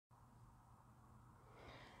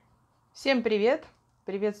Всем привет!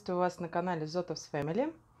 Приветствую вас на канале Зотов's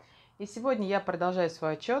Family. И сегодня я продолжаю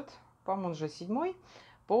свой отчет, по-моему, уже 7-й,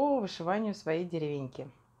 по вышиванию своей деревеньки.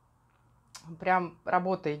 Прям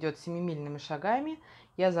работа идет семимильными шагами.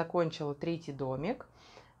 Я закончила 3-й домик.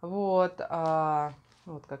 Вот как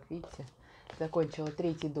видите, закончила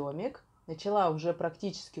 3-й домик. Начала уже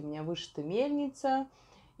практически у меня вышита мельница.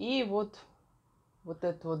 И вот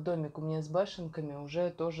этот вот домик у меня с башенками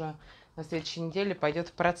уже тоже на следующей неделе пойдет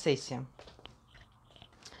в процессе.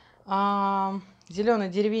 Зеленая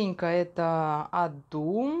деревенька — это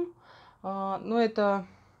отдум, но это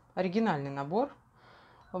оригинальный набор.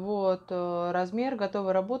 Вот, размер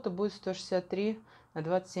готовой работы будет 163 на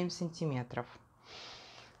 27 сантиметров.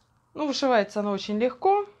 Ну, вышивается она очень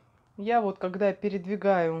легко. Я вот когда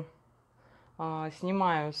передвигаю,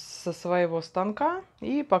 снимаю со своего станка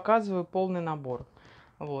и показываю полный набор.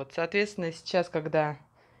 Вот, соответственно, сейчас, когда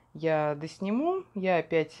я досниму, я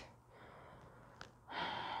опять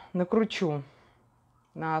накручу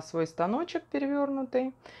на свой станочек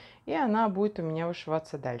перевернутый, и она будет у меня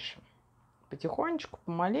вышиваться дальше. Потихонечку,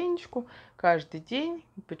 помаленечку, каждый день,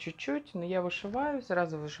 по чуть-чуть, но я вышиваю,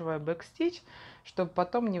 сразу вышиваю бэкстич, чтобы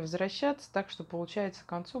потом не возвращаться, так что получается к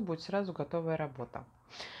концу будет сразу готовая работа.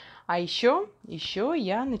 А еще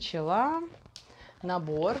я начала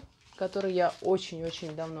набор, который я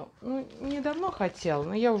очень-очень давно, ну, не давно хотела,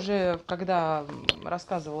 но я уже, когда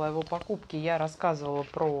рассказывала о его покупке, я рассказывала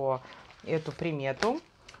про эту примету.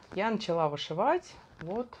 Я начала вышивать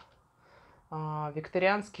вот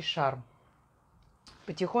викторианский шарм.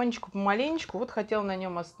 Потихонечку, помаленечку. Вот хотела на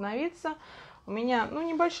нем остановиться. У меня, ну,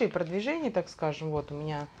 небольшие продвижения, так скажем. Вот у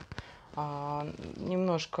меня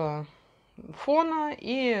немножко фона,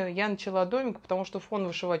 и я начала домик, потому что фон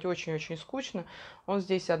вышивать очень-очень скучно. Он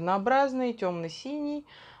здесь однообразный, темно-синий.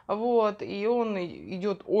 Вот, и он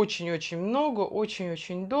идет очень-очень много,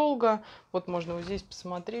 очень-очень долго. Вот можно вот здесь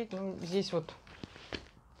посмотреть. Ну, здесь вот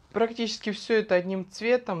практически все это одним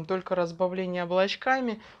цветом, только разбавление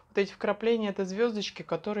облачками. Вот эти вкрапления — это звездочки,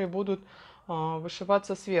 которые будут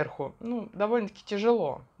вышиваться сверху. Ну, довольно-таки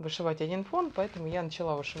тяжело вышивать один фон, поэтому я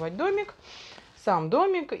начала вышивать домик, сам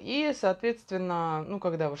домик. И, соответственно, ну,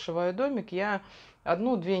 когда вышиваю домик, я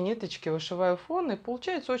 1-2 ниточки вышиваю фон, и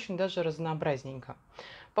получается очень даже разнообразненько.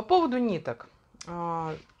 По поводу ниток.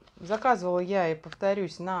 Заказывала я, и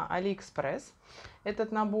повторюсь, на Алиэкспресс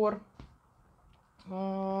этот набор.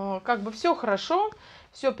 Как бы все хорошо,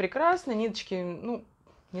 все прекрасно, ниточки, ну,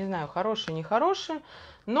 не знаю, хорошие, нехорошие.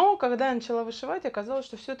 Но когда я начала вышивать, оказалось,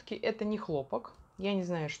 что все-таки это не хлопок. Я не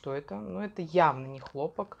знаю, что это, но это явно не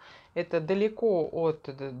хлопок. Это далеко от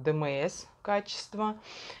ДМС качества.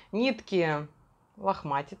 Нитки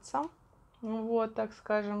лохматятся, вот, так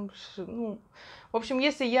скажем. Ну, в общем,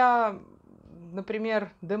 если я,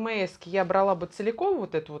 например, ДМС-ки я брала бы целиком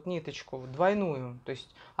вот эту вот ниточку, двойную, то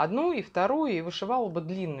есть одну и вторую, и вышивала бы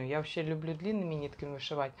длинную, я вообще люблю длинными нитками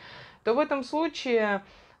вышивать, то в этом случае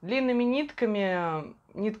длинными нитками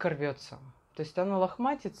нитка рвется. То есть она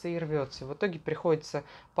лохматится и рвется. В итоге приходится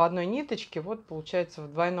по одной ниточке, вот получается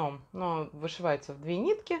в двойном, но вышивается в 2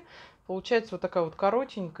 нитки, получается вот такая вот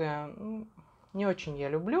коротенькая. Ну, не очень я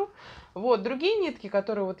люблю. Вот, другие нитки,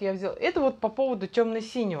 которые вот я взяла, это вот по поводу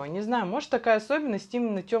темно-синего. Не знаю, может такая особенность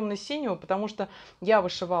именно темно-синего, потому что я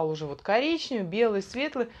вышивала уже вот коричневый, белый,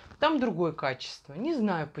 светлый, там другое качество. Не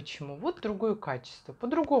знаю почему, вот другое качество.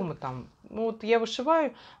 По-другому там, ну, вот я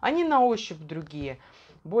вышиваю, они на ощупь другие,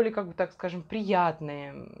 более, как бы так скажем,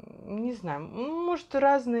 приятные. Не знаю, может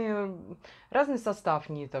разный состав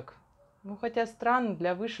ниток. Ну, хотя странно,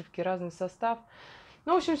 для вышивки разный состав.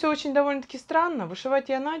 Ну, в общем, все очень довольно-таки странно. Вышивать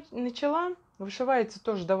я начала. Вышивается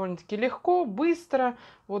тоже довольно-таки легко, быстро.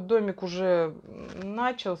 Вот домик уже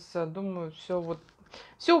начался. Думаю,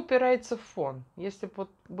 все упирается в фон. Если бы вот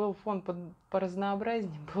был фон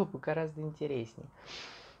поразнообразнее, было бы гораздо интереснее.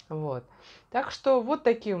 Вот. Так что вот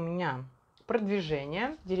такие у меня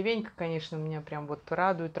продвижения. Деревенька, конечно, меня прям вот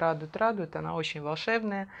радует. Она очень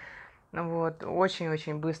волшебная. Вот,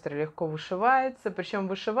 очень-очень быстро, легко вышивается. Причем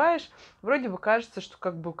вышиваешь, вроде бы кажется, что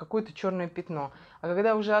как бы какое-то черное пятно. А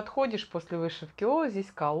когда уже отходишь после вышивки, о,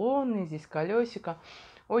 здесь колонны, здесь колесико.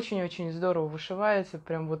 Очень-очень здорово вышивается.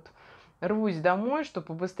 Прям вот рвусь домой, чтобы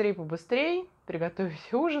побыстрее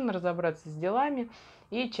приготовить ужин, разобраться с делами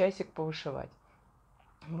и часик повышивать.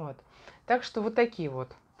 Вот. Так что вот такие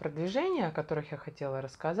вот продвижения, о которых я хотела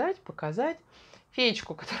рассказать, показать.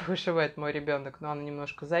 Феечку, которую вышивает мой ребенок, но она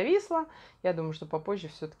немножко зависла. Я думаю, что попозже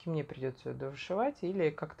все-таки мне придется ее довышивать или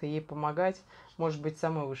как-то ей помогать. Может быть,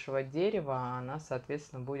 самой вышивать дерево, а она,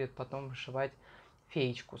 соответственно, будет потом вышивать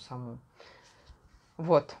феечку саму.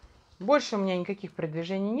 Вот. Больше у меня никаких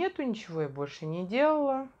продвижений нету, ничего я больше не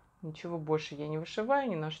делала. Ничего больше я не вышиваю,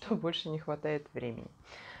 ни на что больше не хватает времени.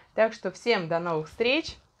 Так что всем до новых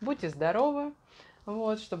встреч. Будьте здоровы.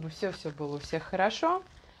 Вот, чтобы все было у всех хорошо.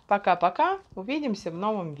 Пока-пока. Увидимся в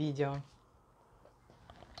новом видео.